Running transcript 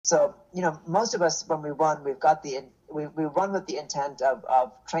So, most of us, when we run, we run with the intent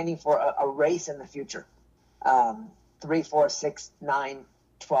of training for a race in the future, 3, 4, 6, 9,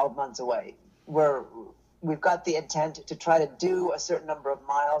 12 months away, where we've got the intent to try to do a certain number of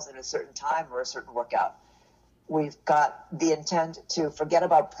miles in a certain time or a certain workout. We've got the intent to forget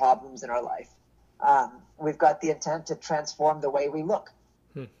about problems in our life. We've got the intent to transform the way we look.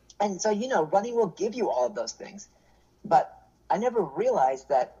 And so, running will give you all of those things. But I never realized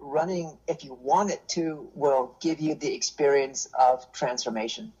that running, if you want it to, will give you the experience of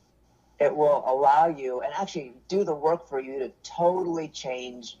transformation. It will allow you and actually do the work for you to totally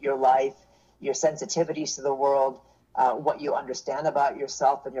change your life, your sensitivities to the world, what you understand about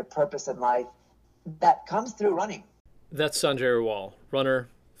yourself and your purpose in life. That comes through running. That's Sanjay Rawal, runner,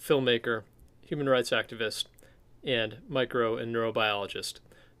 filmmaker, human rights activist, and micro and neurobiologist,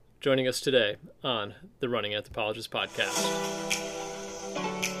 joining us today on the Running Anthropologist podcast.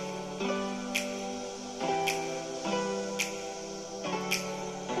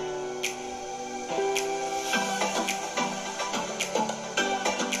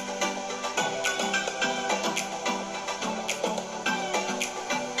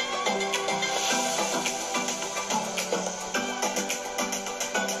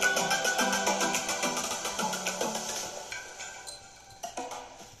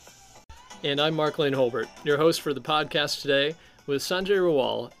 And I'm Mark Lane Holbert, your host for the podcast today with Sanjay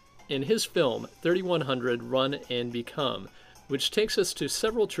Rawal in his film 3100 Run and Become, which takes us to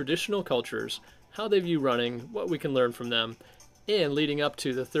several traditional cultures, how they view running, what we can learn from them, and leading up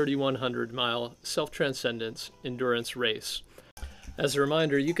to the 3100-mile self-transcendence endurance race. As a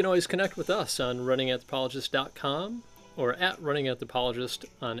reminder, you can always connect with us on runninganthropologist.com or at runninganthropologist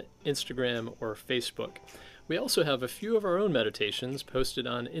on Instagram or Facebook. We also have a few of our own meditations posted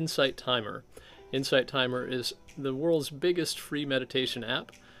on Insight Timer. Insight Timer is the world's biggest free meditation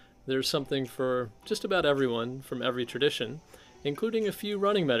app. There's something for just about everyone from every tradition, including a few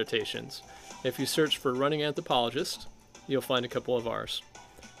running meditations. If you search for Running Anthropologist, you'll find a couple of ours.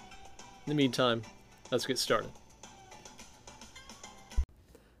 In the meantime, let's get started.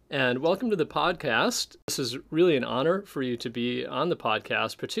 And welcome to the podcast. This is really an honor for you to be on the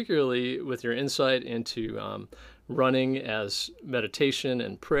podcast, particularly with your insight into running as meditation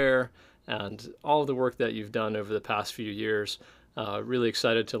and prayer and all of the work that you've done over the past few years. Really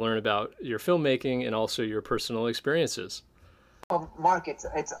excited to learn about your filmmaking and also your personal experiences. Well, Mark, it's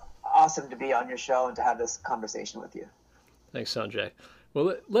awesome to be on your show and to have this conversation with you. Thanks, Sanjay.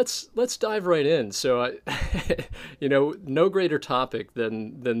 Well, let's dive right in. So, no greater topic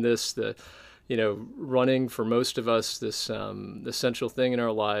than this. Running for most of us, this essential thing in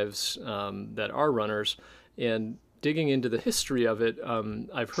our lives that are runners, and digging into the history of it.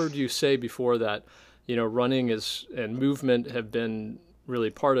 I've heard you say before that running and movement have been really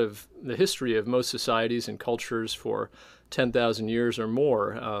part of the history of most societies and cultures for 10,000 years or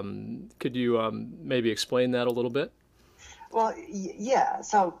more. Could you maybe explain that a little bit? Well, yeah.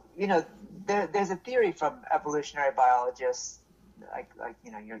 So, there's a theory from evolutionary biologists,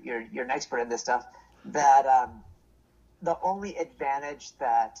 you're an expert in this stuff, that the only advantage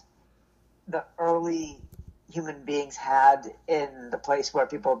that the early human beings had in the place where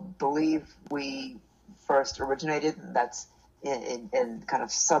people believe we first originated, and that's in kind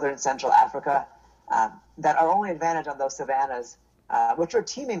of southern Central Africa, that our only advantage on those savannas, which are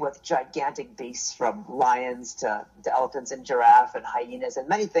teeming with gigantic beasts from lions to elephants and giraffe and hyenas and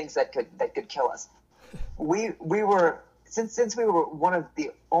many things that could kill us. We were since we were one of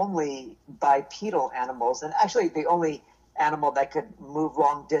the only bipedal animals, and actually the only animal that could move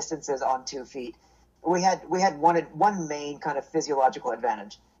long distances on 2 feet. We had one main kind of physiological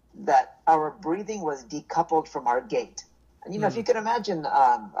advantage, that our breathing was decoupled from our gait. And if you can imagine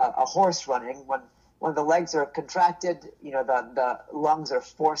a horse running, when the legs are contracted, the lungs are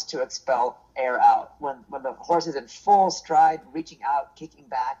forced to expel air out. When the horse is in full stride, reaching out, kicking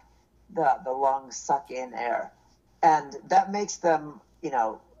back, the lungs suck in air. And that makes them,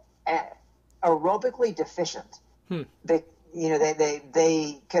 aerobically deficient. They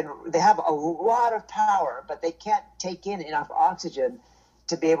have a lot of power, but they can't take in enough oxygen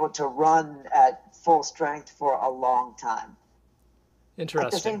to be able to run at full strength for a long time.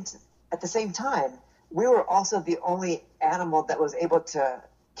 Interesting. At the same time, we were also the only animal that was able to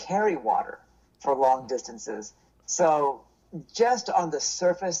carry water for long distances. So just on the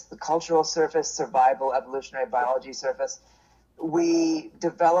surface, the cultural surface, survival, evolutionary biology surface, we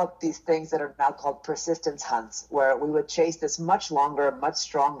developed these things that are now called persistence hunts, where we would chase this much longer, much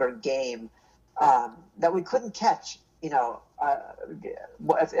stronger game that we couldn't catch, if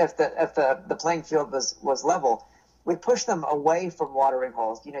the playing field was level. we push them away from watering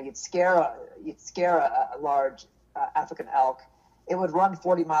holes. You know, you'd scare a large African elk. It would run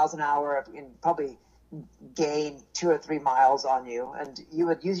 40 miles an hour and probably gain 2 or 3 miles on you. And you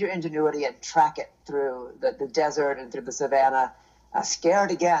would use your ingenuity and track it through the desert and through the savannah, scare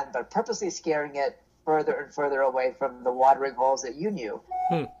it again, but purposely scaring it further and further away from the watering holes that you knew.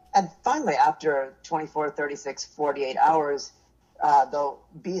 And finally, after 24, 36, 48 hours, the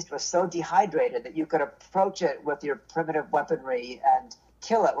beast was so dehydrated that you could approach it with your primitive weaponry and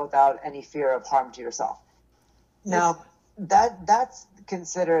kill it without any fear of harm to yourself. Now, that's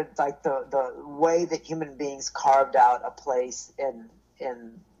considered like the way that human beings carved out a place in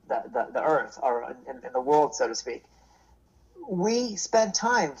the earth, or in the world, so to speak. We spent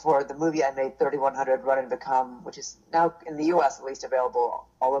time for the movie I made, 3100 Run and Become, which is now in the U.S. at least available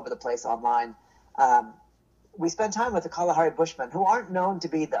all over the place online. We spent time with the Kalahari Bushmen, who aren't known to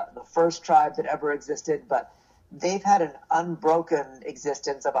be the first tribe that ever existed, but they've had an unbroken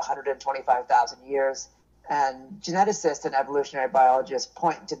existence of 125,000 years. And geneticists and evolutionary biologists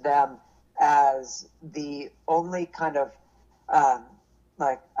point to them as the only kind of,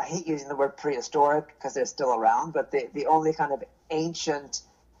 I hate using the word prehistoric because they're still around, but the only kind of ancient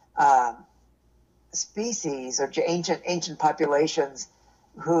species or ancient populations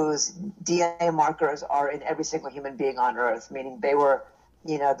whose DNA markers are in every single human being on Earth, meaning they were,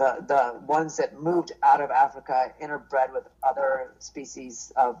 the ones that moved out of Africa, interbred with other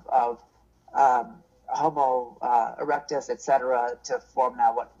species of Homo erectus, etc., to form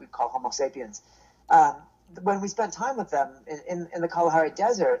now what we call Homo sapiens. When we spent time with them in the Kalahari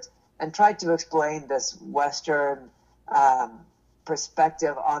Desert and tried to explain this Western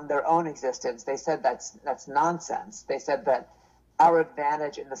perspective on their own existence, they said that's nonsense. They said that our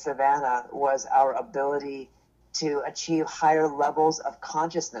advantage in the savannah was our ability to achieve higher levels of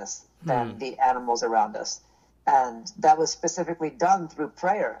consciousness than the animals around us. And that was specifically done through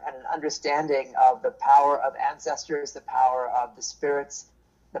prayer and an understanding of the power of ancestors, the power of the spirits,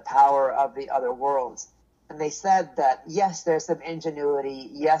 the power of the other worlds. And they said that, yes, there's some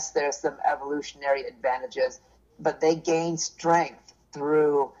ingenuity, yes, there's some evolutionary advantages, but they gain strength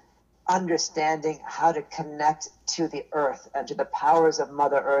through understanding how to connect to the earth and to the powers of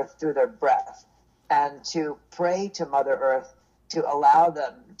Mother Earth through their breath, and to pray to Mother Earth to allow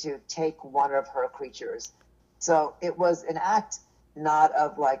them to take one of her creatures. So it was an act not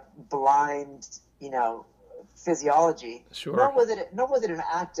of like blind, physiology, Sure. nor was it an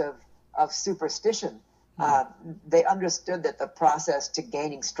act of superstition. They understood that the process to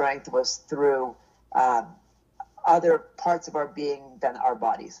gaining strength was through other parts of our being than our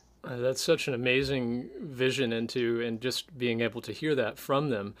bodies. That's such an amazing vision and just being able to hear that from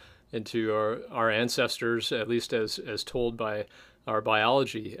them, into our ancestors, at least as told by our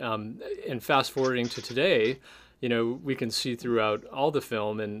biology. And fast forwarding to today, we can see throughout all the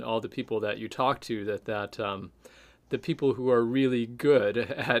film and all the people that you talk to that the people who are really good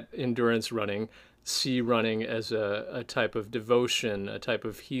at endurance running see running as a type of devotion, a type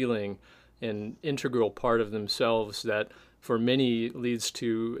of healing, an integral part of themselves that for many leads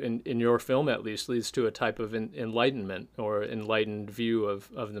to, in your film at least, leads to a type of enlightenment or enlightened view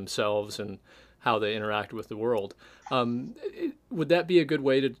of themselves and how they interact with the world. Would that be a good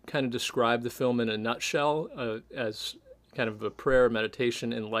way to kind of describe the film in a nutshell, as kind of a prayer,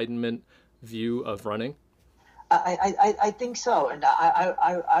 meditation, enlightenment view of running? I think so, and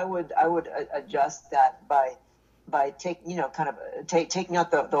I would adjust that by taking taking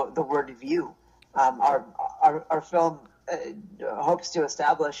out the word view. Our film hopes to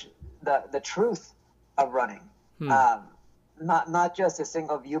establish the truth of running, not just a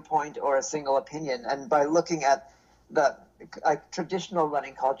single viewpoint or a single opinion. And by looking at the traditional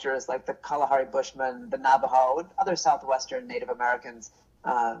running cultures like the Kalahari Bushmen, the Navajo, and other southwestern Native Americans,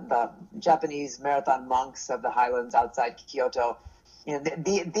 the Japanese marathon monks of the highlands outside Kyoto,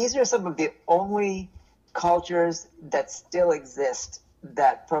 these are some of the only cultures that still exist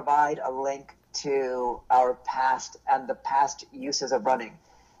that provide a link to our past and the past uses of running.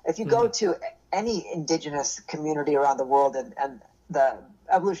 If you go to any indigenous community around the world, and the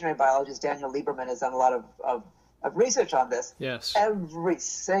evolutionary biologist Daniel Lieberman has done a lot of research on this. Yes. Every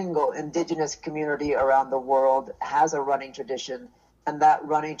single indigenous community around the world has a running tradition, and that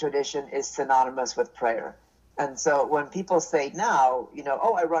running tradition is synonymous with prayer. And so when people say now,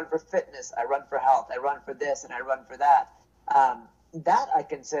 I run for fitness, I run for health, I run for this, and I run for that, that I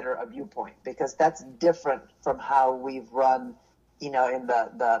consider a viewpoint, because that's different from how we've run, in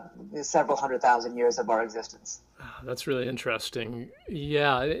the several 100,000 years of our existence. That's really interesting.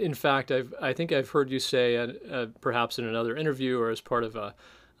 Yeah, in fact, I think I've heard you say, perhaps in another interview or as part of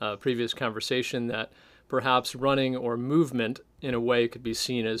a previous conversation, that perhaps running or movement in a way could be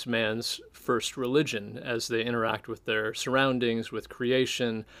seen as man's first religion as they interact with their surroundings, with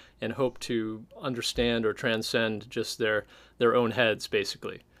creation, and hope to understand or transcend just their own heads,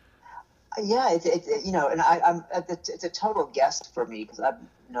 basically. Yeah, and it's a total guess for me because I have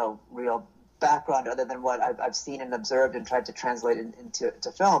no real background other than what I've seen and observed and tried to translate into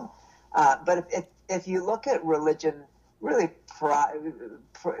film. But if you look at religion, really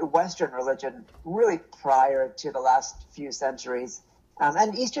Western religion, really prior to the last few centuries,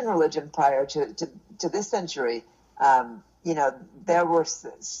 and Eastern religion prior to this century, there were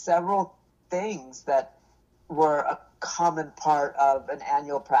several things that were a common part of an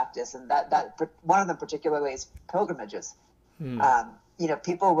annual practice, and that one of them particularly is pilgrimages.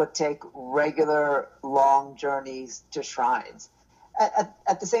 People would take regular long journeys to shrines.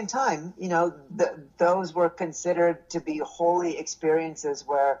 At the same time, those were considered to be holy experiences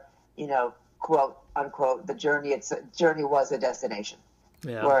where, quote unquote, the journey was a destination.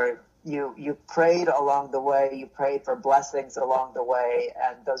 Yeah. Where you prayed along the way, you prayed for blessings along the way,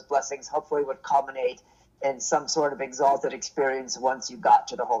 and those blessings hopefully would culminate in some sort of exalted experience once you got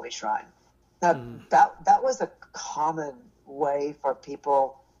to the holy shrine. Now, that was a common way for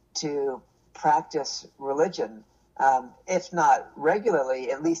people to practice religion, if not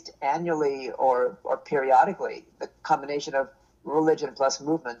regularly, at least annually or periodically. The combination of religion plus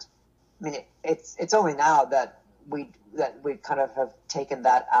movement. I mean, it's only now that we kind of have taken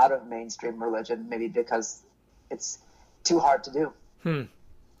that out of mainstream religion, maybe because it's too hard to do.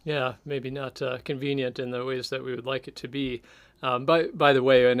 Yeah, maybe not convenient in the ways that we would like it to be. By the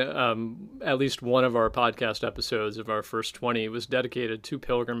way, and at least one of our podcast episodes of our first 20 was dedicated to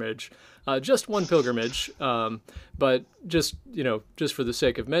pilgrimage, just one pilgrimage, but just for the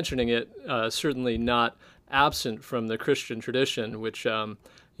sake of mentioning it, certainly not absent from the Christian tradition, which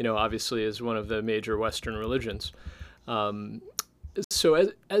obviously is one of the major Western religions.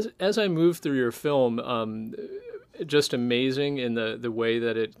 So as I move through your film, just amazing in the way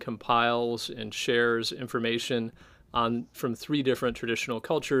that it compiles and shares information from three different traditional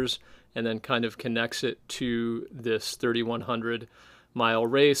cultures and then kind of connects it to this 3,100-mile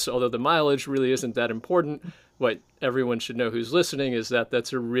race. Although the mileage really isn't that important, what everyone should know who's listening is that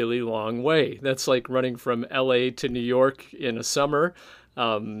that's a really long way. That's like running from LA to New York in a summer,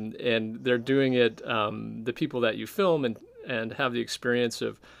 and they're doing it, the people that you film and have the experience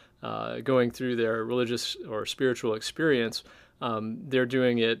of going through their religious or spiritual experience, they're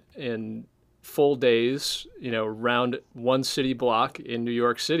doing it in full days, around one city block in New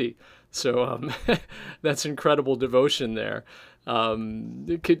York City. So that's incredible devotion there.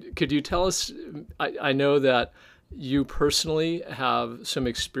 Could you tell us, I know that you personally have some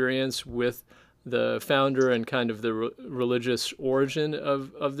experience with the founder and kind of the religious origin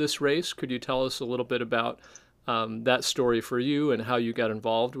of this race. Could you tell us a little bit about that story for you and how you got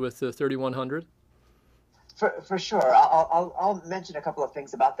involved with the 3,100? For sure. I'll mention a couple of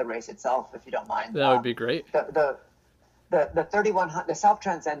things about the race itself, if you don't mind. That would be great. The 3,100, the Self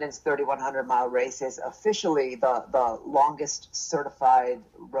Transcendence 3,100 mile race is officially the longest certified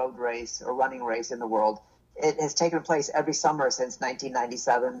road race or running race in the world. It has taken place every summer since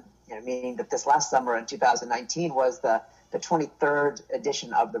 1997, meaning that this last summer in 2019 was the 23rd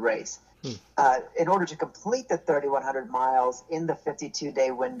edition of the race. In order to complete the 3,100 miles in the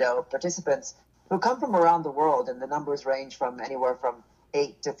 52-day window, participants who come from around the world, and the numbers range from anywhere from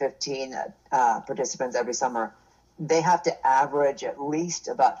 8 to 15 participants every summer, they have to average at least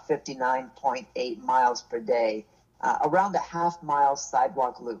about 59.8 miles per day, around a half-mile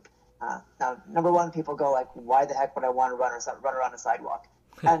sidewalk loop. Now, number one, people go like, why the heck would I want to run around a sidewalk?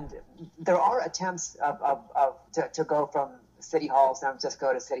 And there are attempts to go from City Hall, San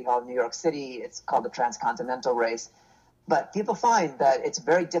Francisco, to City Hall, New York City. It's called the Transcontinental Race. But people find that it's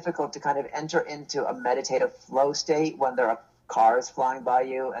very difficult to kind of enter into a meditative flow state when there are cars flying by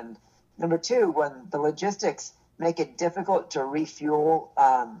you. And number two, when the logistics make it difficult to refuel,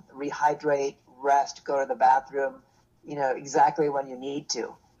 rehydrate, rest, go to the bathroom, exactly when you need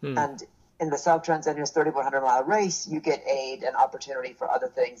to. And in the Self Transcendence 3,100 mile race, you get aid and opportunity for other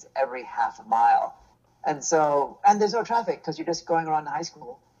things every half a mile. And there's no traffic because you're just going around the high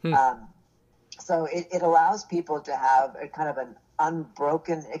school. So it allows people to have a kind of an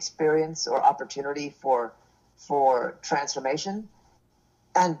unbroken experience or opportunity for transformation.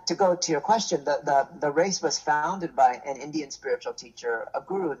 And to go to your question, the race was founded by an Indian spiritual teacher, a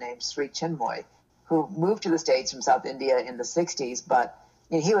guru named Sri Chinmoy, who moved to the States from South India in the 60s, but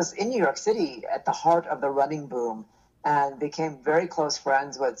he was in New York City at the heart of the running boom and became very close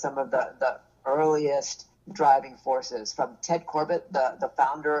friends with some of the earliest driving forces, from Ted Corbett, the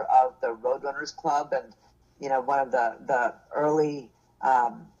founder of the Roadrunners Club, and one of the early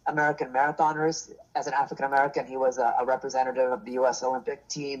American marathoners. As an African American, he was a representative of the U.S. Olympic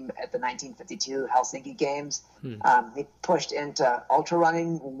team at the 1952 Helsinki Games. He pushed into ultra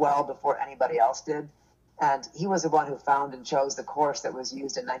running well before anybody else did. And he was the one who found and chose the course that was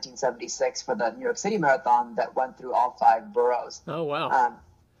used in 1976 for the New York City Marathon that went through all 5 boroughs. Oh, wow.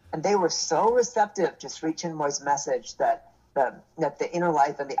 And they were so receptive to Sri Chinmoy's message that the inner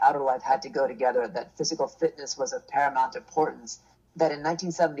life and the outer life had to go together, that physical fitness was of paramount importance, that in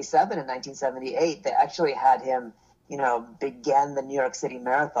 1977 and 1978, they actually had him, begin the New York City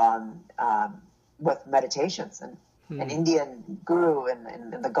Marathon with meditations. And an Indian guru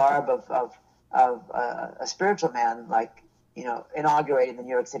in the garb of a spiritual man, inaugurating the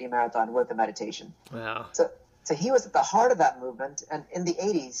New York City Marathon with a meditation. Wow. So he was at the heart of that movement. And in the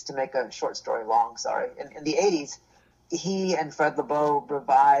 80s, to make a short story long, in the 80s, he and Fred Lebow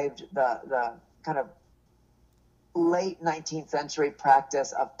revived the kind of late 19th century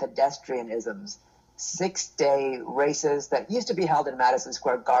practice of pedestrianisms, 6-day races that used to be held in Madison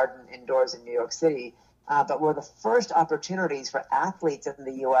Square Garden indoors in New York City, but were the first opportunities for athletes in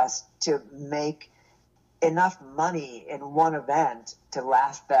the U.S. to make enough money in one event to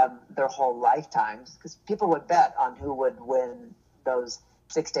last them their whole lifetimes, because people would bet on who would win those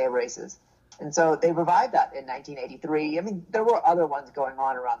 6-day races. And so they revived that in 1983. I mean, there were other ones going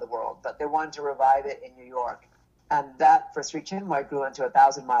on around the world, but they wanted to revive it in New York. And that, for Sri Chinmoy, grew into a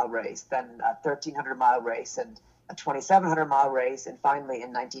 1,000-mile race, then a 1,300-mile race, and a 2,700-mile race. And finally,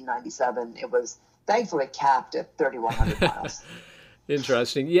 in 1997, it was thankfully capped at 3,100 miles.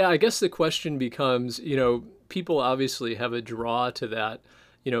 Interesting. Yeah, I guess the question becomes, people obviously have a draw to that,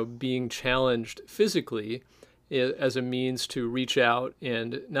 being challenged physically as a means to reach out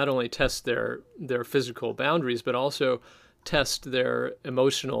and not only test their physical boundaries, but also test their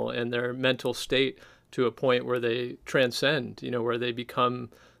emotional and their mental state to a point where they transcend, where they become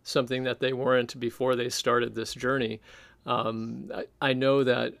something that they weren't before they started this journey. I know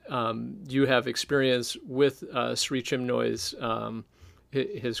that you have experience with Sri Chinmoy's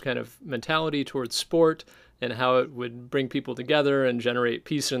his kind of mentality towards sport and how it would bring people together and generate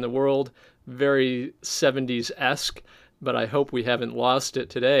peace in the world. Very 70s-esque, but I hope we haven't lost it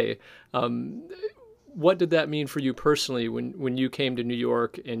today. What did that mean for you personally when you came to New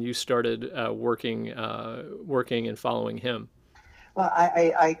York and you started working and following him? Well,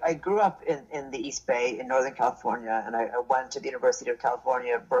 I grew up in the East Bay in Northern California, and I went to the University of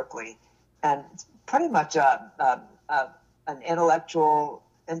California, Berkeley, and it's pretty much an intellectual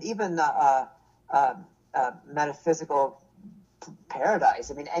and even metaphysical paradise.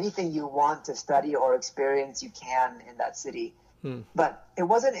 I mean, anything you want to study or experience, you can in that city. But it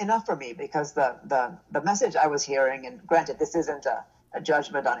wasn't enough for me, because the message I was hearing, and granted, this isn't a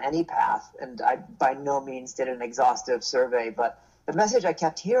judgment on any path, and I by no means did an exhaustive survey, but the message I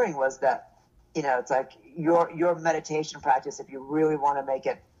kept hearing was that, it's like your meditation practice, if you really want to make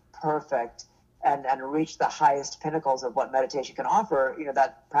it perfect and reach the highest pinnacles of what meditation can offer,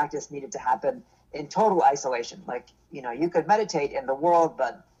 that practice needed to happen in total isolation. Like, you could meditate in the world,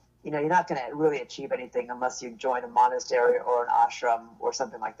 but you're not going to really achieve anything unless you join a monastery or an ashram or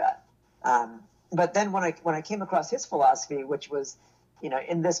something like that. But then when I came across his philosophy, which was,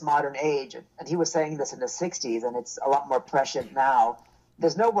 in this modern age, and he was saying this in the 60s, and it's a lot more prescient now,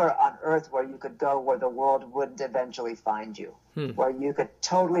 there's nowhere on earth where you could go where the world wouldn't eventually find you, where you could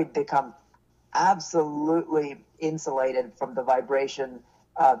totally become absolutely insulated from the vibration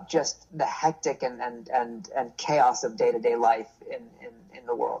of just the hectic and chaos of day-to-day life in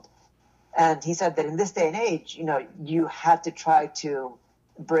the world. And he said that in this day and age, you had to try to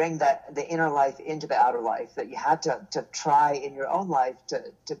bring the inner life into the outer life, that you had to try in your own life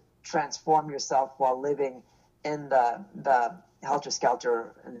to transform yourself while living in the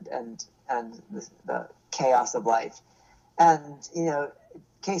helter-skelter and the chaos of life. And,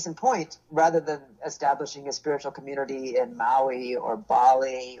 case in point, rather than establishing a spiritual community in Maui or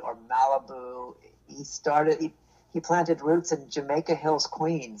Bali or Malibu, he planted roots in Jamaica Hills,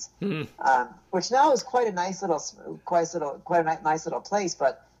 Queens, which now is quite a nice little place.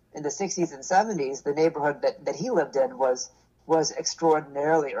 But in the 60s and 70s, the neighborhood that he lived in was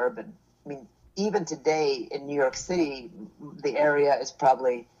extraordinarily urban. I mean, even today in New York City, the area is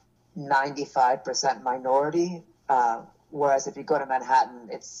probably 95% minority. Whereas if you go to Manhattan,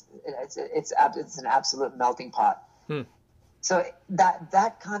 it's an absolute melting pot. So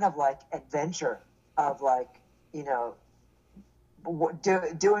that kind of like adventure of like, doing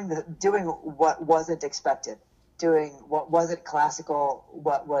what wasn't expected, doing what wasn't classical,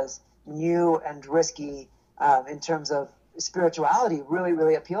 what was new and risky in terms of spirituality really,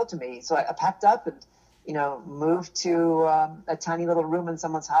 really appealed to me. So I packed up and, moved to a tiny little room in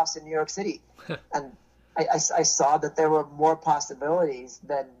someone's house in New York City. And I saw that there were more possibilities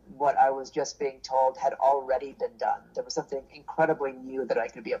than what I was just being told had already been done. There was something incredibly new that I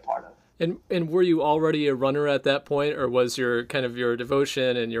could be a part of. And were you already a runner at that point, or was your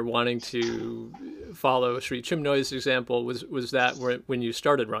devotion and your wanting to follow Sri Chinmoy's example, was that when you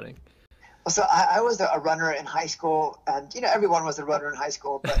started running? So I was a runner in high school, and everyone was a runner in high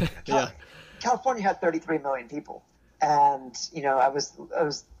school, but yeah. California had 33 million people, and I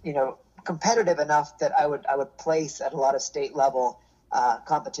was competitive enough that I would place at a lot of state level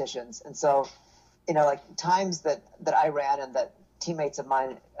competitions, and so like times that I ran and that teammates of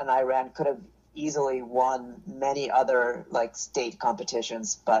mine and I ran could have easily won many other like state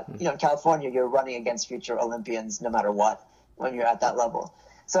competitions, but in California you're running against future Olympians no matter what when you're at that level.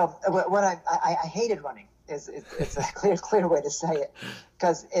 So when I hated running it's a clear way to say it,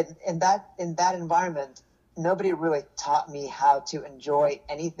 because in that environment nobody really taught me how to enjoy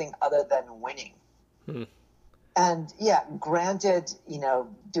anything other than winning. And yeah, granted,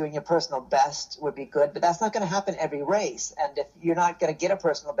 doing your personal best would be good, but that's not going to happen every race. And if you're not going to get a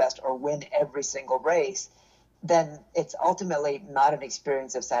personal best or win every single race, then it's ultimately not an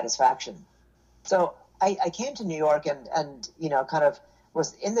experience of satisfaction. So I came to New York and kind of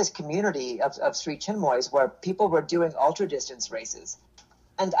was in this community of Sri Chinmoy's where people were doing ultra distance races.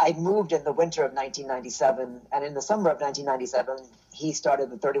 And I moved in the winter of 1997, and in the summer of 1997, he started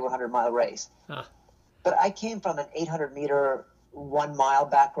the 3,100-mile race. Huh. But I came from an 800-meter, 1 mile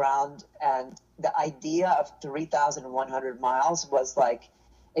background, and the idea of 3,100 miles was like,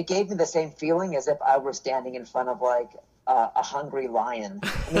 it gave me the same feeling as if I were standing in front of like a hungry lion.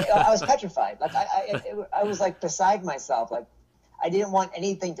 I mean, I was petrified. Like I was like beside myself. Like I didn't want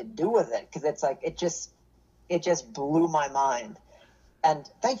anything to do with it because it's like it just blew my mind. And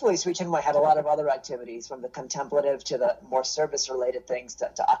thankfully, Sri Chinmoy had a lot of other activities, from the contemplative to the more service-related things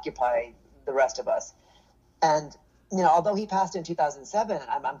to occupy the rest of us. And, although he passed in 2007,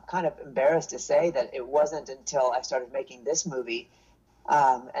 I'm kind of embarrassed to say that it wasn't until I started making this movie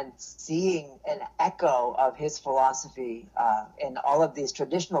and seeing an echo of his philosophy in all of these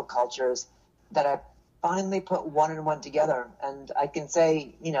traditional cultures that I finally put one and one together. And I can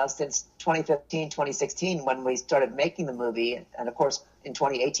say, since 2015, 2016, when we started making the movie, and of course in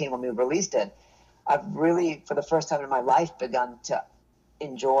 2018 when we released it, I've really, for the first time in my life, begun to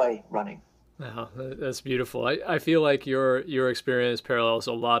enjoy running. Wow, that's beautiful. I feel like your experience parallels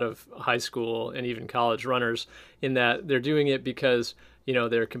a lot of high school and even college runners in that they're doing it because,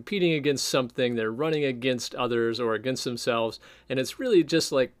 they're competing against something, they're running against others or against themselves, and it's really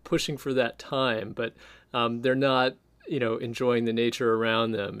just like pushing for that time, but they're not, enjoying the nature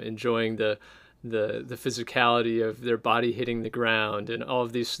around them, enjoying the physicality of their body hitting the ground and all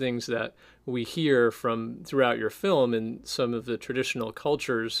of these things that we hear from throughout your film and some of the traditional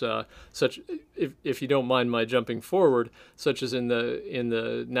cultures, such, if you don't mind my jumping forward, such as in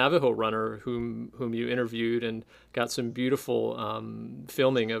the Navajo runner whom you interviewed and got some beautiful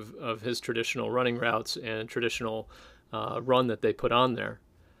filming of his traditional running routes and traditional run that they put on there.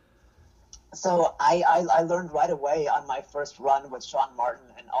 So I learned right away on my first run with Sean Martin,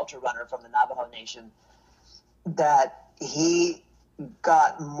 an ultra runner from the Navajo Nation, that he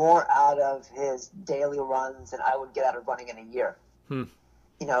got more out of his daily runs than I would get out of running in a year.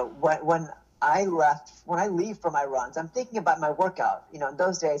 When I leave for my runs, I'm thinking about my workout. In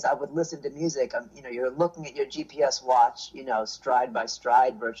those days I would listen to music. You're looking at your GPS watch, stride by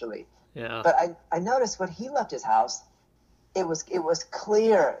stride virtually. Yeah. But I noticed when he left his house, it was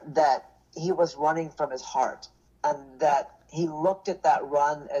clear that he was running from his heart, and that he looked at that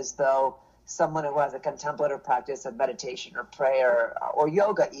run as though someone who has a contemplative practice of meditation or prayer or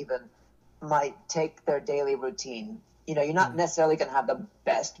yoga even might take their daily routine. You're not necessarily going to have the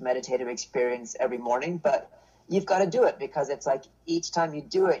best meditative experience every morning, but you've got to do it because it's like each time you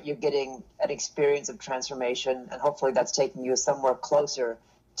do it, you're getting an experience of transformation, and hopefully that's taking you somewhere closer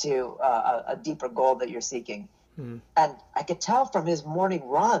to a deeper goal that you're seeking. And I could tell from his morning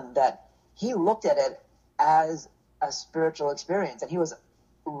run that he looked at it as a spiritual experience, and he was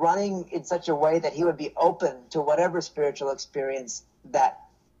running in such a way that he would be open to whatever spiritual experience that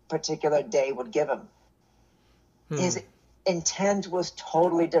particular day would give him. His intent was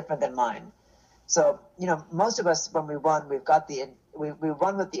totally different than mine. So, most of us, when we run, we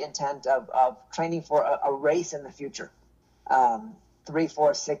run with the intent of training for a race in the future, 3,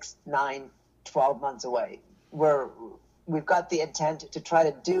 4, 6, 9, 12 months away, where we've got the intent to try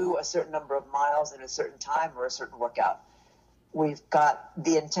to do a certain number of miles in a certain time or a certain workout. we've got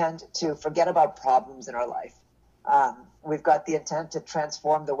the intent to forget about problems in our life. We've got the intent to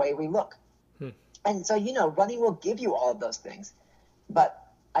transform the way we look. And so, running will give you all of those things. But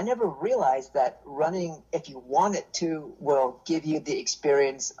I never realized that running, if you want it to, will give you the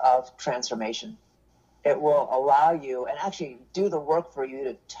experience of transformation. It will allow you and actually do the work for you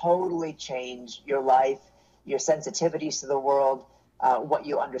to totally change your life, your sensitivities to the world, what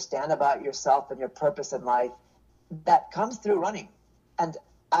you understand about yourself and your purpose in life. That comes through running. And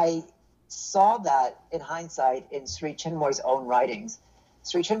I saw that in hindsight in Sri Chinmoy's own writings.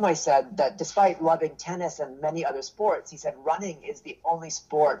 Sri Chinmoy said that despite loving tennis and many other sports, he said running is the only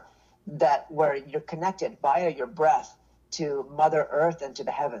sport where you're connected via your breath to Mother Earth and to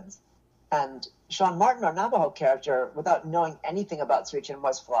the heavens. And Sean Martin, our Navajo character, without knowing anything about Sri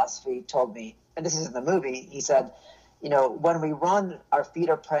Chinmoy's philosophy, told me, and this is in the movie, he said, when we run, our feet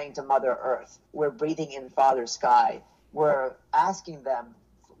are praying to Mother Earth. We're breathing in Father Sky. We're asking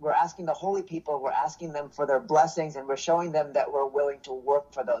the holy people, we're asking them for their blessings, and we're showing them that we're willing to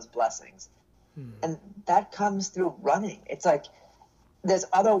work for those blessings. And that comes through running. It's like there's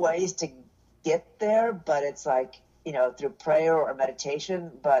other ways to get there, but it's like, through prayer or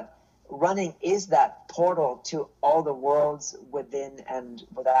meditation, but running is that portal to all the worlds within and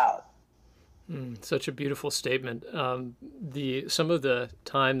without. Such a beautiful statement. Some of the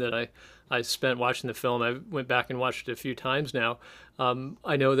time that I spent watching the film, I went back and watched it a few times now.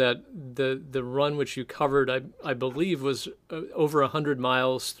 I know that the run which you covered, I believe, was over 100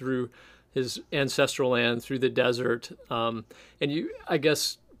 miles through his ancestral land, through the desert. And I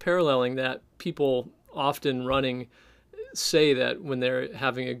guess paralleling that, people often running say that when they're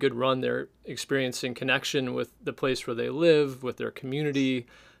having a good run, they're experiencing connection with the place where they live, with their community.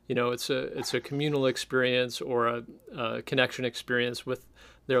 It's a communal experience or a connection experience with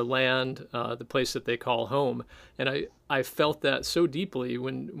their land, the place that they call home. And I felt that so deeply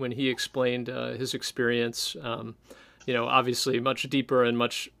when he explained his experience, obviously much deeper and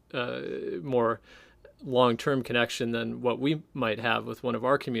much more long-term connection than what we might have with one of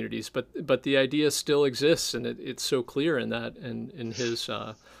our communities. But the idea still exists, and it's so clear in that and in his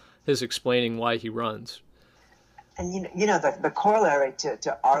explaining why he runs. And the corollary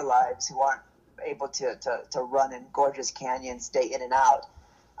to our lives who aren't able to run in gorgeous canyons day in and out.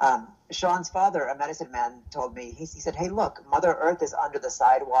 Sean's father, a medicine man, told me, he said, hey, look, Mother Earth is under the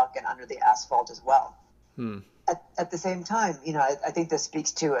sidewalk and under the asphalt as well. At the same time, I think this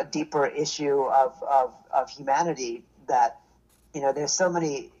speaks to a deeper issue of humanity, that, there's so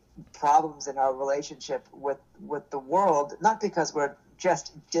many problems in our relationship with the world, not because we're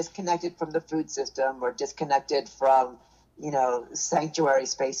just disconnected from the food system or disconnected from, sanctuary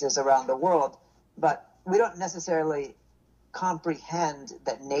spaces around the world, but we don't necessarily comprehend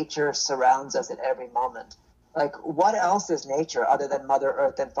that nature surrounds us at every moment. Like, what else is nature other than Mother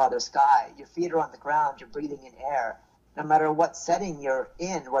Earth and Father Sky? Your feet are on the ground, you're breathing in air. No matter what setting you're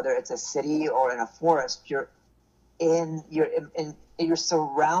in, whether it's a city or in a forest, you're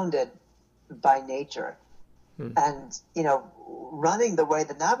surrounded by nature. And, running the way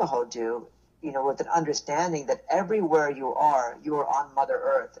the Navajo do, with an understanding that everywhere you are on Mother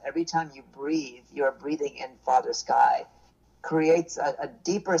Earth. Every time you breathe, you're breathing in Father Sky, creates a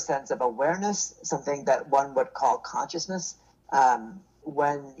deeper sense of awareness, something that one would call consciousness,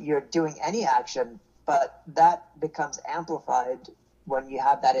 when you're doing any action, but that becomes amplified when you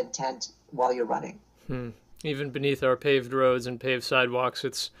have that intent while you're running. Even beneath our paved roads and paved sidewalks,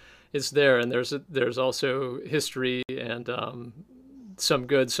 it's there, and there's also history and some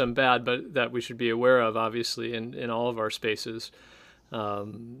good, some bad, but that we should be aware of, obviously, in all of our spaces.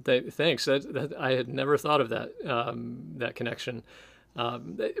 Thanks. That I had never thought of that connection.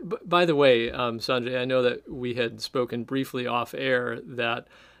 By the way, Sanjay, I know that we had spoken briefly off air that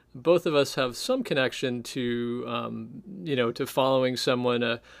both of us have some connection to, to following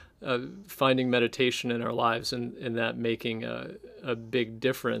someone, finding meditation in our lives, and that making a big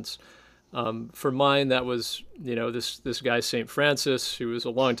difference. For mine, that was, this guy, St. Francis, who was a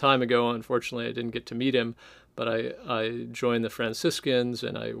long time ago. Unfortunately, I didn't get to meet him, but I joined the Franciscans,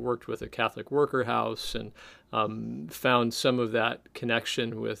 and I worked with a Catholic worker house, and found some of that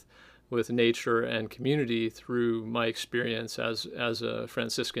connection with nature and community through my experience as a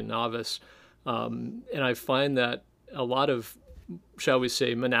Franciscan novice. And I find that a lot of, shall we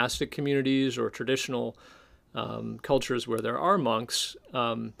say, monastic communities or traditional cultures where there are monks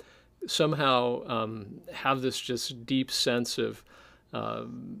somehow have this just deep sense of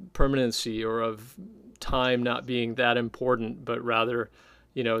permanency, or of time not being that important, but rather,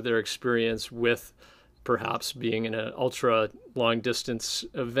 their experience with perhaps being in an ultra long distance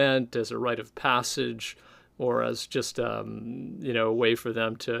event as a rite of passage, or as just a way for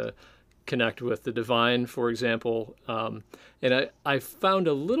them to connect with the divine, for example. And I found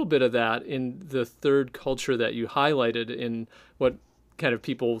a little bit of that in the third culture that you highlighted, in what kind of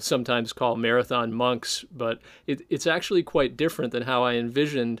people sometimes call marathon monks, but it's actually quite different than how I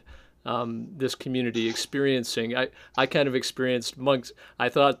envisioned this community experiencing. I kind of experienced monks. I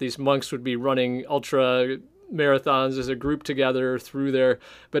thought these monks would be running ultra marathons as a group together through there,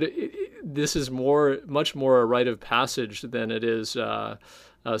 but this is much more a rite of passage than it is a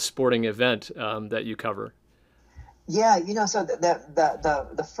sporting event that you cover. Yeah, so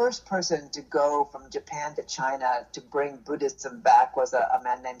the first person to go from Japan to China to bring Buddhism back was a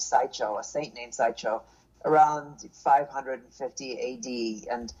man named Saicho, a saint named Saicho, around 550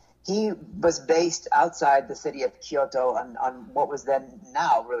 AD. And he was based outside the city of Kyoto on what was then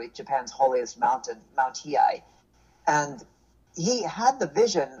now really Japan's holiest mountain, Mount Hiei. And he had the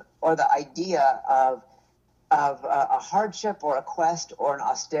vision or the idea of a hardship or a quest or an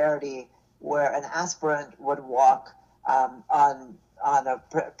austerity where an aspirant would walk on a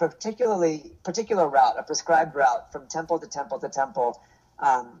particular route, a prescribed route from temple to temple to temple.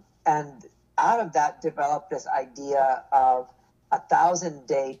 And out of that developed this idea of a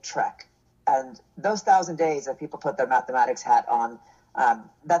 1,000-day trek. And those 1,000 days, if people put their mathematics hat on, that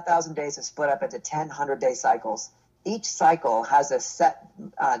 1,000 days is split up into 10 100-day cycles. Each cycle has a set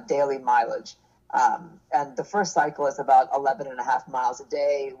daily mileage. And the first cycle is about 11.5 miles a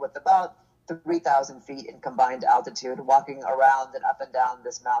day with about 3,000 feet in combined altitude, walking around and up and down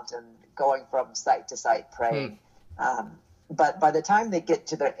this mountain, going from site to site, praying. But by the time they get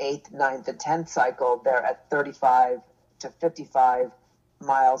to their 8th, 9th, and 10th cycle, they're at 35 to 55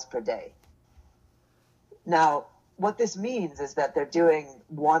 miles per day. Now, what this means is that they're doing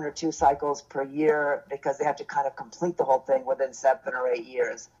 1 or 2 cycles per year because they have to kind of complete the whole thing within 7 or 8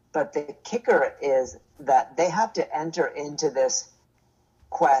 years. But the kicker is that they have to enter into this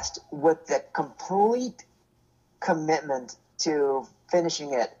quest with the complete commitment to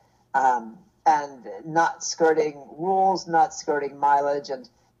finishing it, and not skirting rules, not skirting mileage. And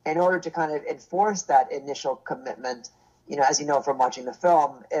in order to kind of enforce that initial commitment, as you know from watching the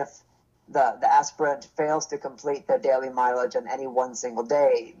film, if the aspirant fails to complete their daily mileage on any one single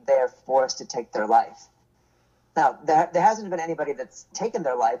day, they're forced to take their life. Now, there hasn't been anybody that's taken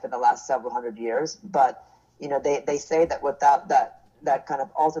their life in the last several hundred years, but they say that without that kind of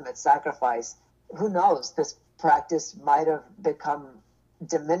ultimate sacrifice, who knows, this practice might have become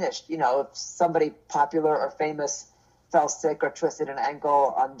diminished. If somebody popular or famous fell sick or twisted an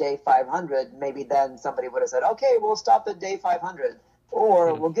ankle on day 500, maybe then somebody would have said, okay, we'll stop at day 500,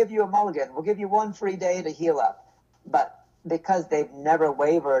 or we'll give you a mulligan, we'll give you one free day to heal up. But because they've never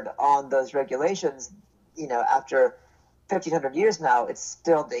wavered on those regulations, after 1,500 years now, it's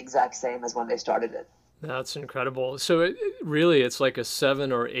still the exact same as when they started it. That's incredible. So it's like a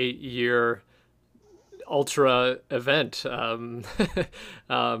 7 or 8 year ultra event for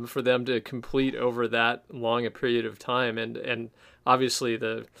them to complete over that long a period of time. And obviously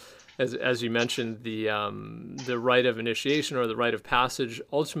as you mentioned, the rite of initiation or the rite of passage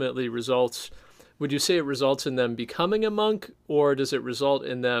ultimately results. Would you say it results in them becoming a monk, or does it result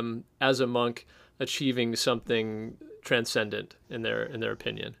in them as a monk achieving something transcendent in their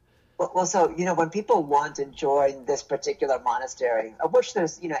opinion? Well, so, when people want to join this particular monastery, of which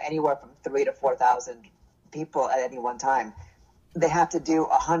there's, anywhere from 3,000 to 4,000 people at any one time, they have to do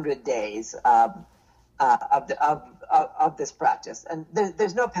 100 days of this practice. And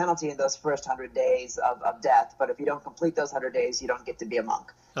there's no penalty in those first 100 days of death, but if you don't complete those 100 days, you don't get to be a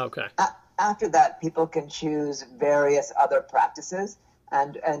monk. Okay. After that, people can choose various other practices,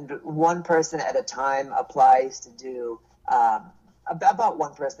 and one person at a time applies to do about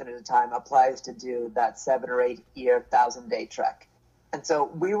one person at a time applies to do that 7 or 8 year 1,000-day trek. And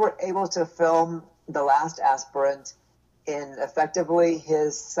so we were able to film the last aspirant in effectively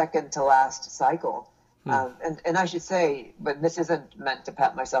his second to last cycle. And I should say, but this isn't meant to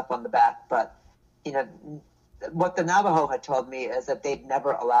pat myself on the back, but what the Navajo had told me is that they'd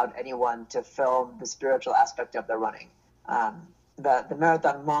never allowed anyone to film the spiritual aspect of their running. The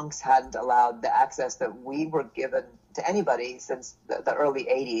marathon monks hadn't allowed the access that we were given to anybody since the early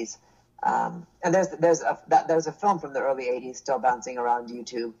 80s. And there's a film from the early 80s still bouncing around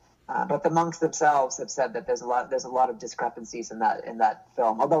YouTube. But the monks themselves have said that there's a lot of discrepancies in that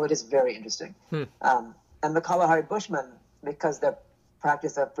film, although it is very interesting. And the Kalahari Bushmen, because their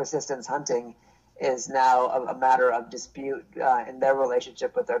practice of persistence hunting is now a matter of dispute in their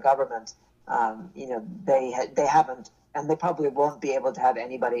relationship with their government, they haven't, and they probably won't be able to have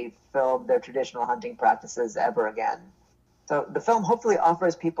anybody film their traditional hunting practices ever again. So the film hopefully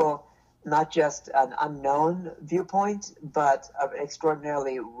offers people not just an unknown viewpoint, but an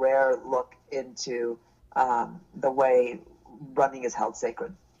extraordinarily rare look into the way running is held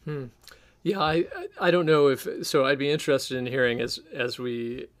sacred. Yeah, I don't know if so. I'd be interested in hearing as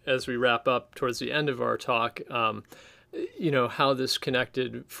we wrap up towards the end of our talk, how this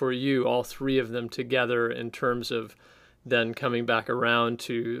connected for you, all three of them together, in terms of then coming back around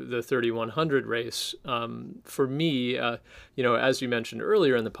to the 3100 race. For me, as you mentioned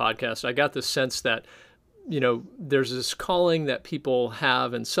earlier in the podcast, I got the sense that, there's this calling that people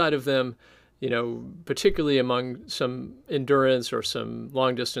have inside of them, particularly among some endurance or some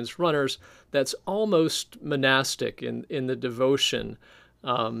long distance runners, that's almost monastic in the devotion.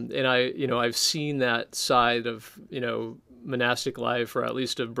 And I've seen that side of, monastic life, or at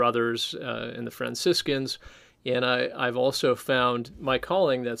least of brothers in the Franciscans. And I've also found my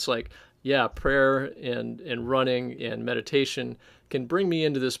calling that's like, yeah, prayer and running and meditation can bring me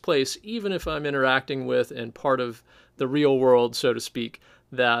into this place, even if I'm interacting with and part of the real world, so to speak,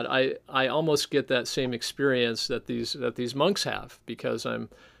 that I almost get that same experience that these monks have, because I'm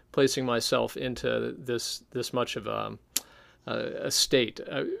placing myself into this much of a state.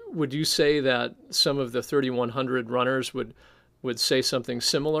 Would you say that some of the 3100 runners would say something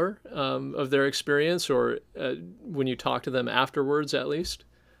similar of their experience, or when you talk to them afterwards, at least?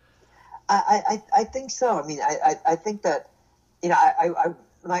 I think so. I mean, I think that,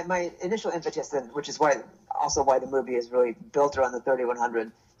 my initial impetus, which is why the movie is really built around the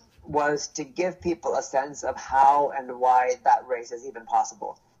 3100, was to give people a sense of how and why that race is even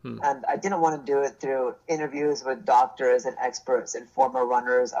possible. And I didn't want to do it through interviews with doctors and experts and former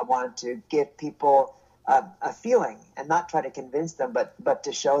runners. I wanted to give people a feeling and not try to convince them, but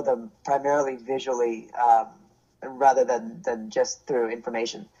to show them primarily visually rather than just through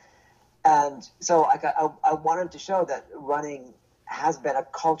information. And so I wanted to show that running has been a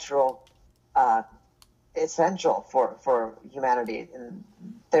cultural essential for humanity. And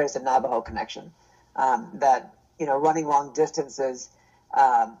there's a Navajo connection that, running long distances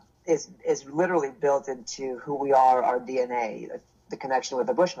is literally built into who we are, our DNA, the connection with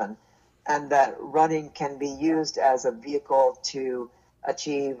the Bushman, and that running can be used as a vehicle to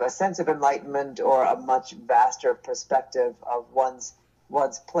achieve a sense of enlightenment or a much vaster perspective of one's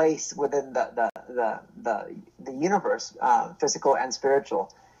place within the universe, physical and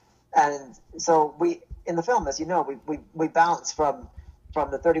spiritual. And so we, in the film, as you know, we bounce from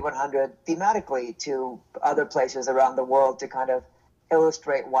the 3100 thematically to other places around the world to kind of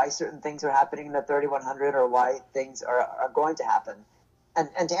illustrate why certain things are happening in the 3100 or why things are going to happen.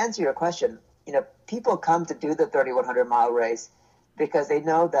 And to answer your question, people come to do the 3100 mile race because they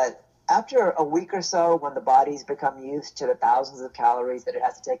know that after a week or so, when the body's become used to the thousands of calories that it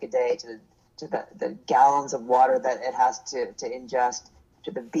has to take a day, to the gallons of water that it has to ingest,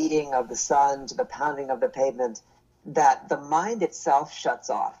 to the beating of the sun, to the pounding of the pavement, that the mind itself shuts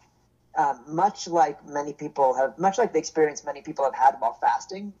off. Much like the experience many people have had while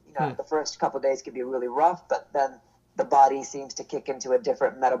fasting. The first couple of days can be really rough, but then the body seems to kick into a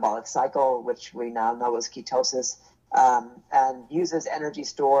different metabolic cycle, which we now know as ketosis, and uses energy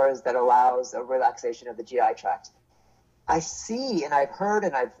stores that allows a relaxation of the GI tract. I see, and I've heard,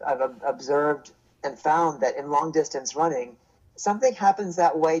 and I've observed and found that in long distance running, something happens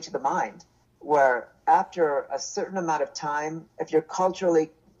that way to the mind, where after a certain amount of time, if you're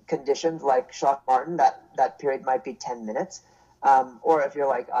culturally conditioned like Shock Martin, that period might be 10 minutes. Or if you're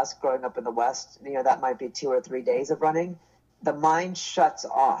like us growing up in the West, that might be 2 or 3 days of running. The mind shuts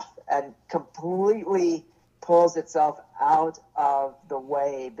off and completely pulls itself out of the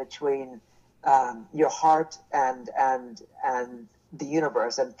way between your heart and the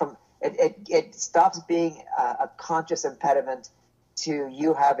universe. And from it stops being a conscious impediment to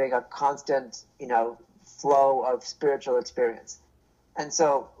you having a constant, flow of spiritual experience. And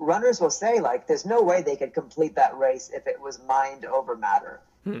so runners will say, there's no way they could complete that race if it was mind over matter.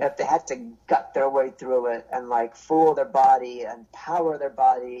 If they had to gut their way through it and, fool their body and power their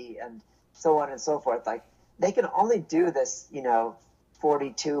body and so on and so forth. They can only do this,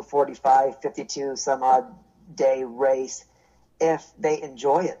 42, 45, 52 some odd day race if they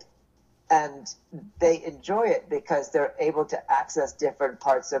enjoy it. And they enjoy it because they're able to access different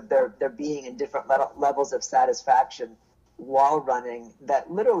parts of their being and different levels of satisfaction while running that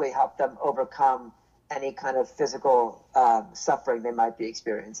literally help them overcome any kind of physical suffering they might be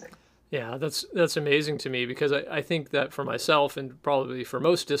experiencing. Yeah, that's amazing to me, because I think that for myself and probably for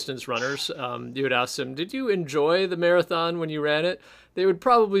most distance runners, you would ask them, did you enjoy the marathon when you ran it? They would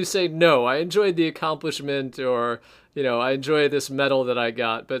probably say, no, I enjoyed the accomplishment, or, I enjoy this medal that I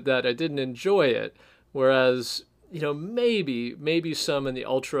got, but that I didn't enjoy it. Whereas, maybe some in the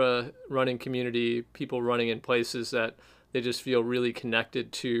ultra running community, people running in places that they just feel really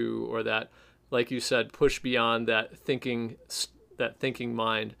connected to, or that, like you said, push beyond that thinking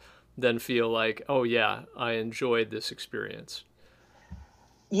mind, then feel like, oh yeah, I enjoyed this experience.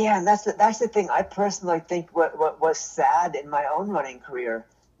 Yeah, and that's the thing. I personally think what was sad in my own running career,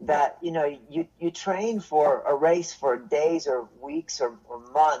 that you train for a race for days or weeks or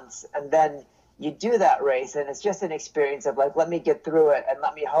months, and then you do that race, and it's just an experience of like, let me get through it, and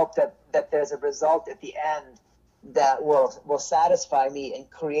let me hope that there's a result at the end that will satisfy me and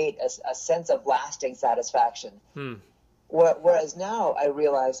create a sense of lasting satisfaction. Whereas now I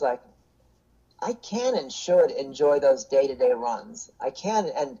realize, like, I can and should enjoy those day-to-day runs. I can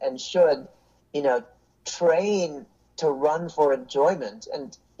and should, train to run for enjoyment.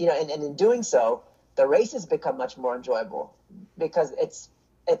 And, and in doing so, the races become much more enjoyable, because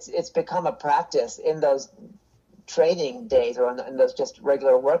it's become a practice in those training days, or in those just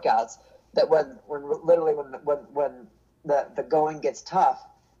regular workouts, that when the going gets tough,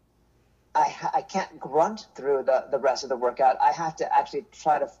 I can't grunt through the rest of the workout. I have to actually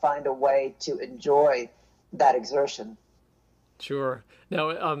try to find a way to enjoy that exertion. Sure.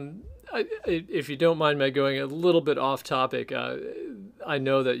 Now, if you don't mind me going a little bit off topic, I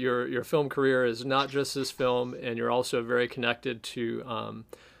know that your film career is not just this film, and you're also very connected to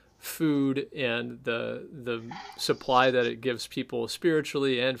food and the supply that it gives people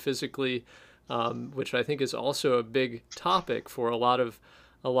spiritually and physically, which I think is also a big topic for a lot of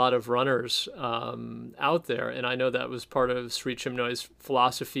runners out there. And I know that was part of Sri Chinmoy's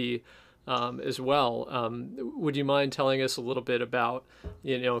philosophy as well. Would you mind telling us a little bit about,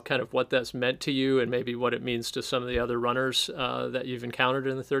 kind of what that's meant to you, and maybe what it means to some of the other runners that you've encountered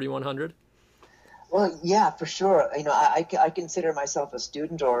in the 3100? Well, yeah, for sure. I consider myself a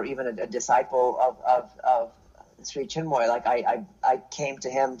student, or even a disciple of Sri Chinmoy. Like, I came to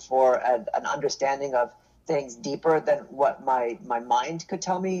him for an understanding of things deeper than what my mind could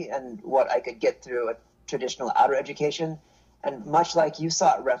tell me, and what I could get through a traditional outer education. And much like you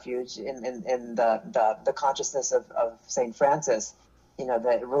sought refuge in the consciousness of St. Francis,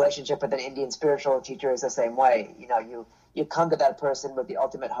 the relationship with an Indian spiritual teacher is the same way. You come to that person with the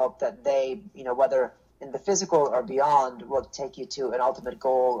ultimate hope that they, whether in the physical or beyond, will take you to an ultimate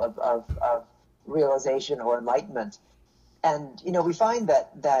goal of realization or enlightenment. And, we find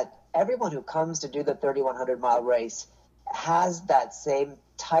that everyone who comes to do the 3,100-mile race has that same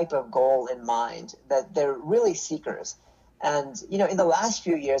type of goal in mind, that they're really seekers. And, in the last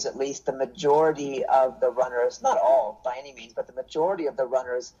few years, at least, the majority of the runners, not all by any means, but the majority of the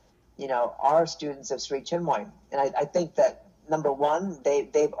runners, are students of Sri Chinmoy. And I think that, number one,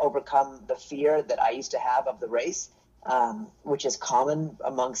 they've overcome the fear that I used to have of the race, which is common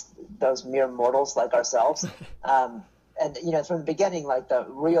amongst those mere mortals like ourselves. And, from the beginning, like the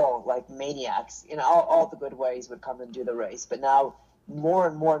real, like, maniacs, all the good ways would come and do the race. But now more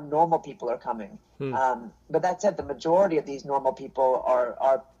and more normal people are coming. But that said, the majority of these normal people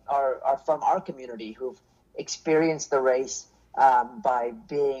are from our community, who've experienced the race by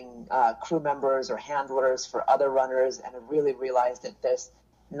being crew members or handlers for other runners, and have really realized that there's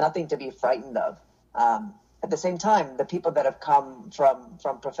nothing to be frightened of. At the same time, the people that have come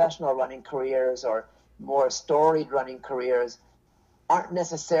from professional running careers or more storied running careers aren't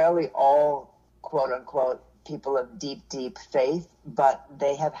necessarily all, quote unquote, people of deep faith, but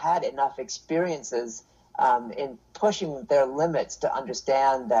they have had enough experiences in pushing their limits to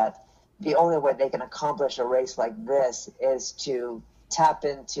understand that the only way they can accomplish a race like this is to tap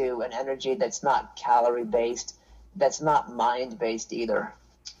into an energy that's not calorie based, that's not mind based either.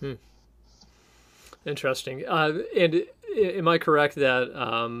 Interesting. And am I correct that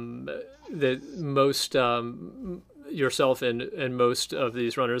that most yourself and most of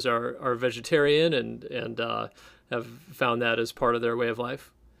these runners are vegetarian and have found that as part of their way of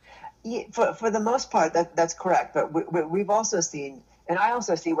life? Yeah, for the most part, that's correct. But we've also seen, and I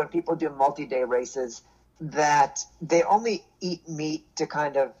also see, when people do multi-day races, that they only eat meat to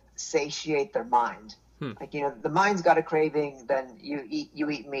kind of satiate their mind. Like, the mind's got a craving, then you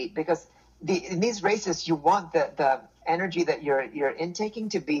eat meat, because in these races, you want the energy that you're intaking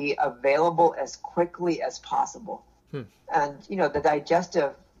to be available as quickly as possible. And, the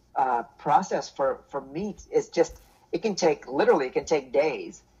digestive process for meat is just, it can take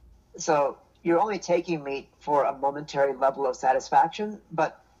days. So you're only taking meat for a momentary level of satisfaction.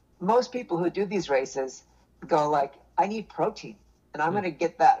 But most people who do these races go like, I need protein, and I'm going to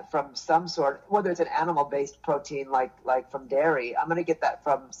get that from some sort, whether it's an animal-based protein like from dairy. I'm going to get that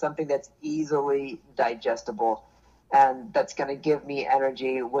from something that's easily digestible and that's going to give me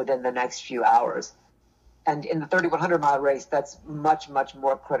energy within the next few hours. And in the 3,100-mile race, that's much, much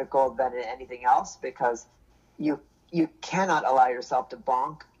more critical than in anything else, because you cannot allow yourself to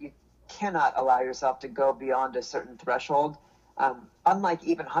bonk. You cannot allow yourself to go beyond a certain threshold. Unlike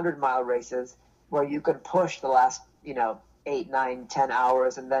even 100-mile races, where you can push the last, 8, 9, 10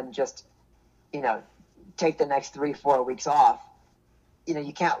 hours and then just, take the next 3-4 weeks off.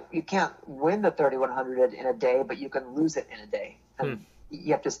 You can't win the 3,100 in a day, but you can lose it in a day. And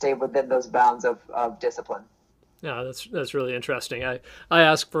you have to stay within those bounds of discipline. Yeah, that's really interesting. I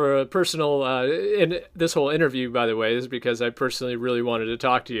asked for a personal, and this whole interview, by the way, is because I personally really wanted to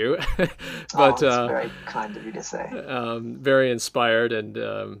talk to you. But that's very kind of you to say. Very inspired, and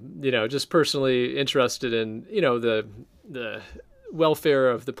just personally interested in the welfare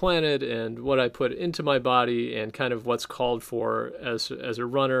of the planet and what I put into my body, and kind of what's called for as a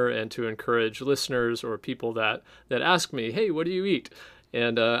runner, and to encourage listeners or people that ask me, hey, what do you eat?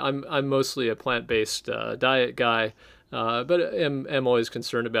 And I'm mostly a plant-based diet guy, but am always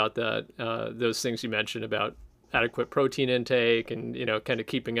concerned about that. Those things you mentioned about adequate protein intake, and kind of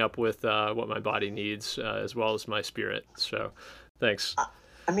keeping up with what my body needs, as well as my spirit. So, thanks.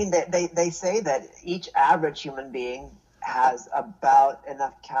 I mean, they say that each average human being has about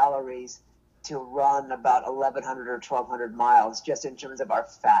enough calories to run about 1,100 or 1,200 miles, just in terms of our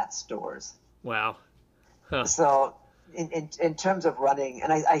fat stores. Wow. Huh. So. In terms of running,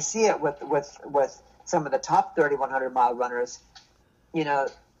 and I see it with some of the top 3,100-mile runners,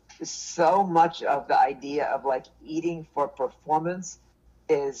 so much of the idea of like eating for performance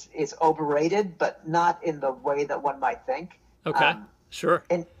is overrated, but not in the way that one might think. Okay, sure.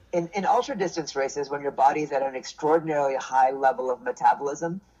 In ultra distance races, when your body's at an extraordinarily high level of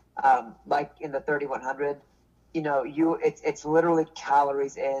metabolism, like in the 3,100, it's literally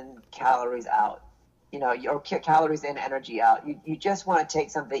calories in, calories out. Your calories in, energy out. You just want to take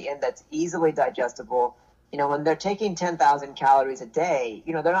something in that's easily digestible. When they're taking 10,000 calories a day,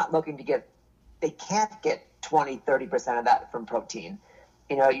 they're not looking to they can't get 20, 30% of that from protein.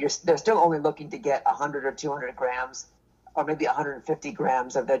 They're still only looking to get 100 or 200 grams, or maybe 150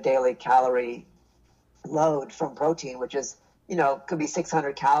 grams of their daily calorie load from protein, which is, could be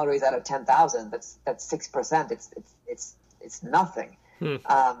 600 calories out of 10,000. That's 6%. It's nothing.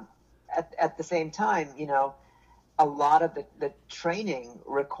 At the same time, a lot of the training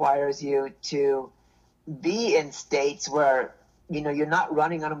requires you to be in states where, you're not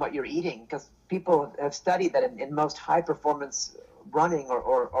running on what you're eating, because people have studied that in most high performance running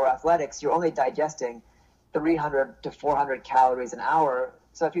or athletics, you're only digesting 300 to 400 calories an hour.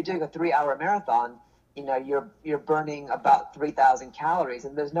 So if you're doing a 3-hour marathon, you're burning about 3,000 calories,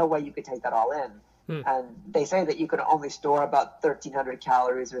 and there's no way you could take that all in. And they say that you can only store about 1,300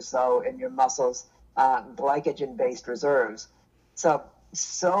 calories or so in your muscles, glycogen-based reserves.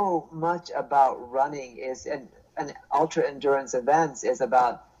 So much about running and ultra-endurance events is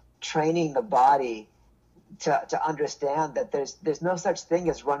about training the body to understand that there's no such thing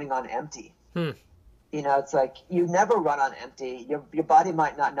as running on empty. It's like you never run on empty. Your body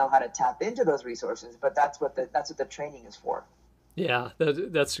might not know how to tap into those resources, but that's what the training is for. Yeah,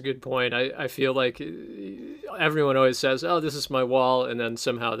 that's a good point. I feel like everyone always says, oh, this is my wall, and then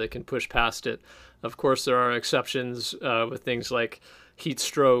somehow they can push past it. Of course, there are exceptions with things like heat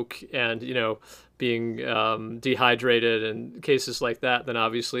stroke and, being dehydrated and cases like that. Then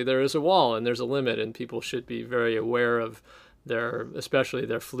obviously there is a wall and there's a limit, and people should be very aware of especially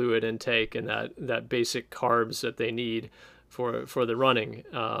their fluid intake and that basic carbs that they need for the running.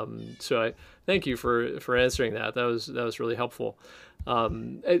 So I thank you for answering that. That was really helpful.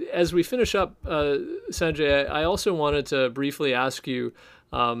 As we finish up, Sanjay, I also wanted to briefly ask you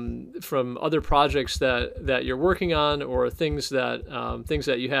from other projects that you're working on, or things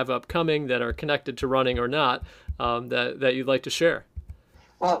that you have upcoming that are connected to running or not, that you'd like to share.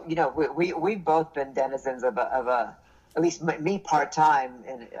 Well, we've both been denizens of a at least me part-time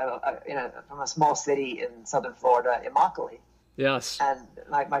from a small city in southern Florida, Immokalee. Yes. And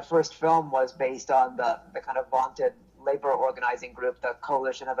my first film was based on the kind of vaunted labor organizing group, the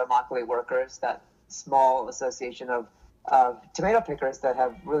Coalition of Immokalee Workers, that small association of tomato pickers that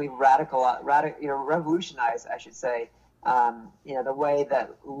have really revolutionized, I should say, the way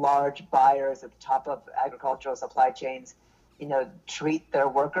that large buyers at the top of agricultural supply chains, treat their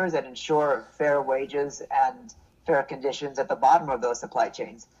workers and ensure fair wages and fair conditions at the bottom of those supply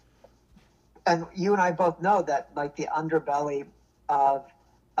chains. And you and I both know that, like, the underbelly of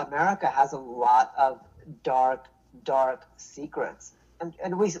America has a lot of dark secrets,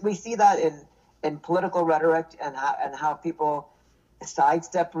 and we see that in political rhetoric and how people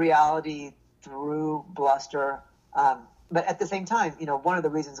sidestep reality through bluster. but at the same time, one of the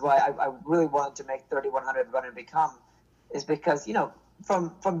reasons why I really wanted to make 3100 Run and Become is because,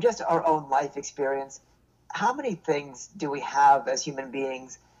 from just our own life experience, how many things do we have as human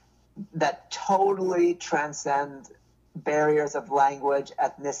beings that totally transcend barriers of language,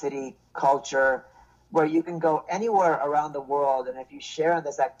 ethnicity, culture, where you can go anywhere around the world, and if you share in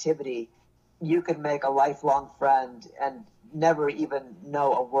this activity, you can make a lifelong friend and never even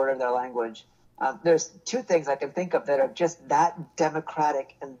know a word of their language. There's two things I can think of that are just that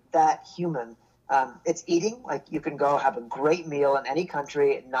democratic and that human. It's eating. Like, you can go have a great meal in any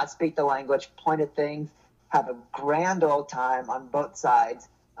country, not speak the language, point at things, have a grand old time on both sides.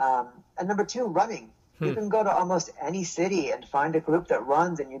 And number two, running. You can go to almost any city and find a group that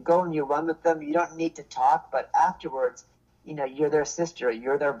runs, and you go and you run with them. You don't need to talk, but afterwards, you're their sister,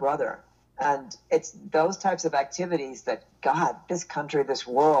 you're their brother. And it's those types of activities that, God, this country, this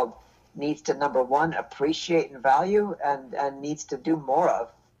world needs to, number one, appreciate and value, and needs to do more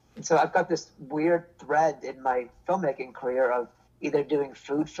of. And so I've got this weird thread in my filmmaking career of either doing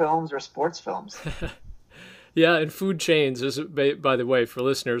food films or sports films. Yeah, and Food Chains is, by the way, for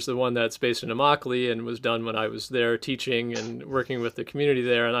listeners, the one that's based in Immokalee and was done when I was there teaching and working with the community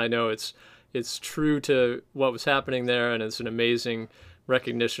there. And I know it's true to what was happening there, and it's an amazing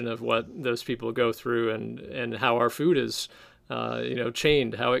recognition of what those people go through and how our food is,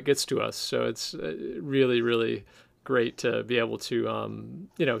 chained, how it gets to us. So it's really, really great to be able to,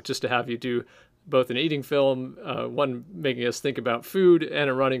 just to have you do both an eating film, one making us think about food, and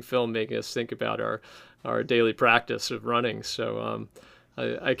a running film making us think about our daily practice of running. So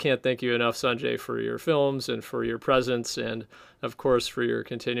I can't thank you enough, Sanjay, for your films and for your presence, and of course for your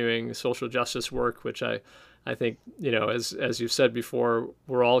continuing social justice work, which I think, as you've said before,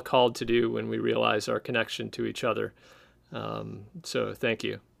 we're all called to do when we realize our connection to each other. So thank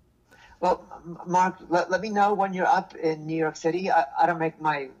you. Well, Mark, let me know when you're up in New York City. I don't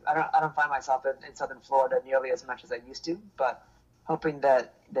find myself in Southern Florida nearly as much as I used to, but hoping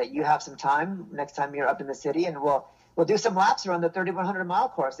that you have some time next time you're up in the city, and we'll do some laps around the 3,100 mile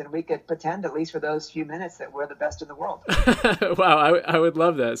course, and we could pretend, at least for those few minutes, that we're the best in the world. Wow, I would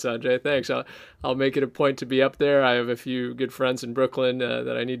love that, Sanjay. Thanks. I'll make it a point to be up there. I have a few good friends in Brooklyn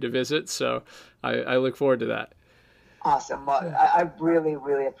that I need to visit, so I look forward to that. Awesome. Well, I really,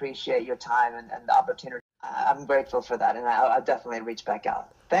 really appreciate your time and the opportunity. I'm grateful for that, and I'll definitely reach back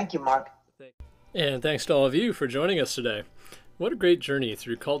out. Thank you, Mark. And thanks to all of you for joining us today. What a great journey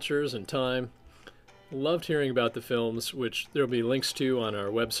through cultures and time. Loved hearing about the films, which there will be links to on our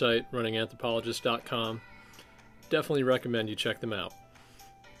website, runninganthropologist.com. Definitely recommend you check them out.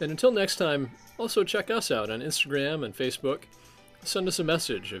 And until next time, also check us out on Instagram and Facebook. Send us a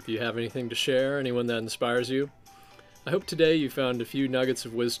message if you have anything to share, anyone that inspires you. I hope today you found a few nuggets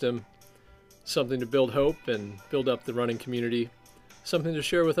of wisdom, something to build hope and build up the running community, something to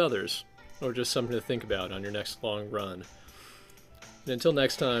share with others, or just something to think about on your next long run. And until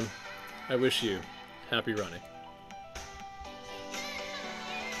next time, I wish you happy running.